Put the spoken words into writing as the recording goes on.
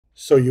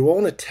So you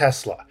own a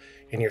Tesla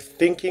and you're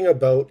thinking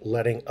about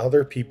letting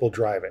other people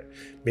drive it.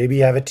 Maybe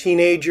you have a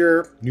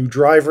teenager, new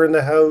driver in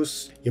the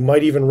house, you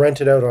might even rent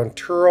it out on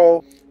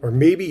Turo, or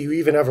maybe you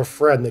even have a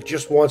friend that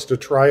just wants to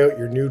try out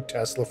your new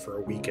Tesla for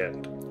a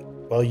weekend.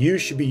 Well, you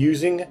should be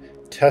using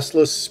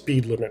Tesla's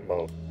speed limit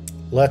mode.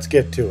 Let's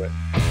get to it.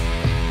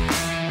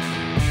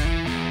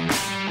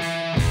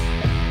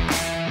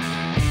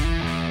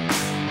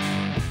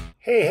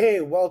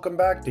 Hey, welcome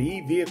back to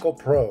eVehicle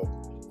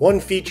Pro. One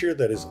feature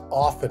that is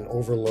often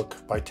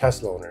overlooked by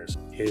Tesla owners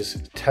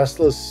is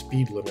Tesla's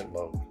speed limit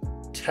mode.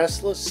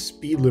 Tesla's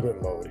speed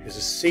limit mode is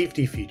a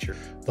safety feature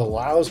that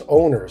allows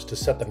owners to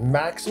set the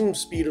maximum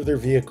speed of their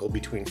vehicle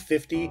between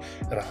 50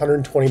 and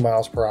 120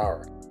 miles per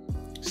hour.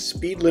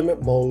 Speed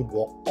limit mode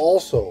will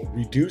also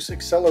reduce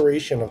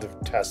acceleration of the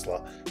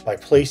Tesla by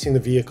placing the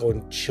vehicle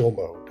in chill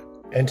mode.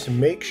 And to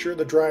make sure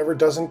the driver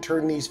doesn't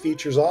turn these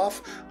features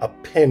off, a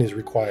PIN is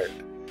required.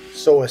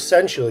 So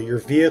essentially, your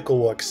vehicle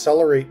will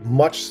accelerate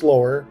much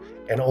slower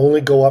and only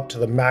go up to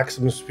the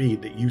maximum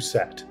speed that you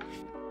set.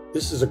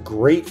 This is a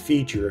great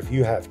feature if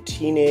you have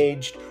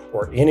teenaged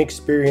or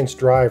inexperienced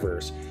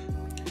drivers.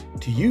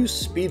 To use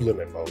speed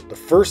limit mode, the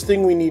first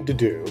thing we need to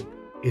do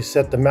is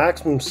set the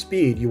maximum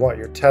speed you want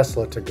your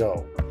Tesla to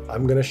go.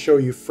 I'm going to show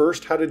you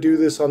first how to do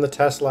this on the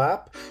Tesla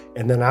app,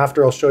 and then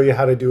after I'll show you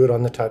how to do it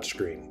on the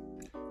touchscreen.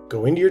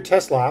 Go into your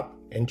Tesla app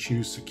and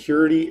choose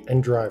Security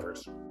and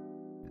Drivers.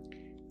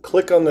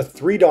 Click on the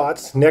three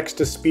dots next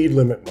to speed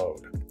limit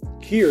mode.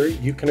 Here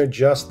you can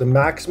adjust the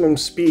maximum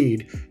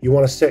speed you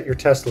want to set your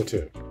Tesla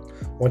to.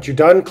 Once you're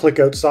done, click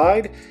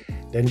outside,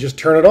 then just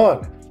turn it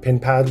on. PIN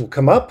pad will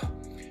come up,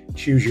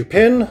 choose your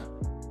PIN,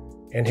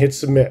 and hit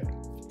submit.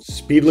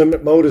 Speed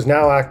limit mode is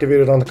now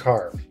activated on the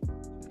car.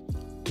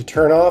 To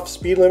turn off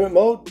speed limit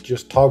mode,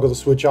 just toggle the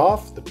switch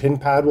off, the PIN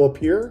pad will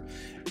appear,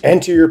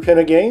 enter your PIN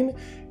again,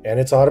 and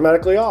it's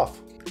automatically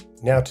off.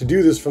 Now to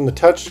do this from the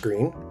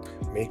touchscreen,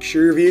 make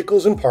sure your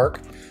vehicle's in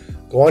park,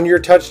 go on your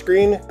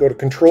touchscreen, go to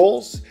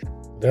Controls,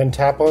 then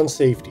tap on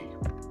Safety.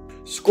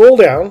 Scroll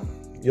down,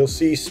 you'll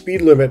see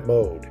Speed Limit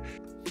Mode.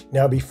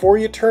 Now before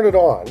you turn it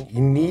on,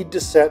 you need to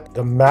set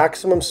the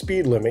maximum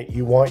speed limit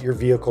you want your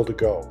vehicle to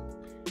go.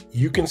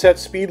 You can set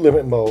Speed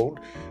Limit Mode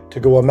to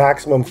go a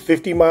maximum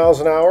 50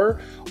 miles an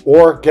hour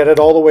or get it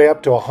all the way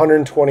up to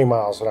 120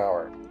 miles an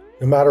hour.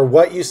 No matter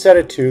what you set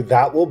it to,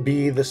 that will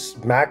be the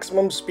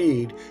maximum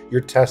speed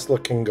your Tesla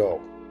can go.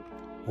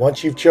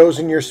 Once you've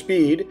chosen your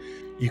speed,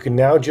 you can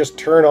now just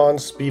turn on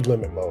speed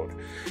limit mode.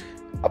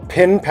 A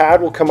PIN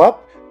pad will come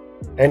up,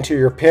 enter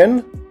your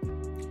PIN,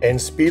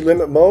 and speed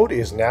limit mode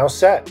is now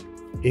set.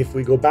 If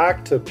we go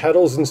back to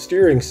pedals and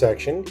steering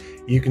section,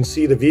 you can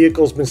see the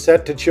vehicle's been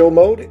set to chill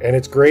mode and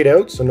it's grayed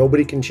out so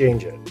nobody can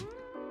change it.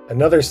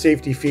 Another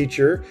safety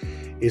feature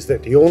is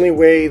that the only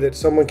way that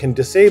someone can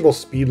disable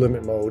speed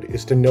limit mode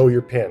is to know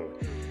your PIN.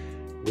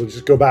 We'll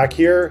just go back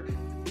here.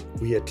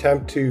 We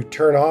attempt to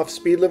turn off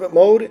speed limit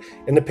mode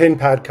and the PIN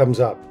pad comes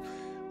up.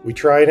 We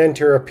try and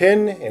enter a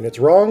PIN and it's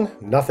wrong,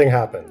 nothing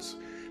happens.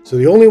 So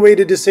the only way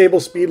to disable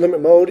speed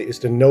limit mode is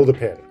to know the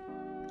PIN.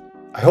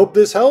 I hope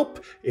this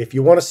helped. If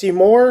you want to see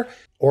more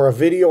or a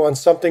video on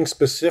something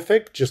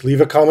specific, just leave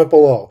a comment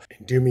below.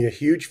 And do me a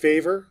huge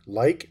favor,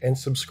 like and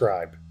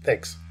subscribe.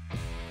 Thanks.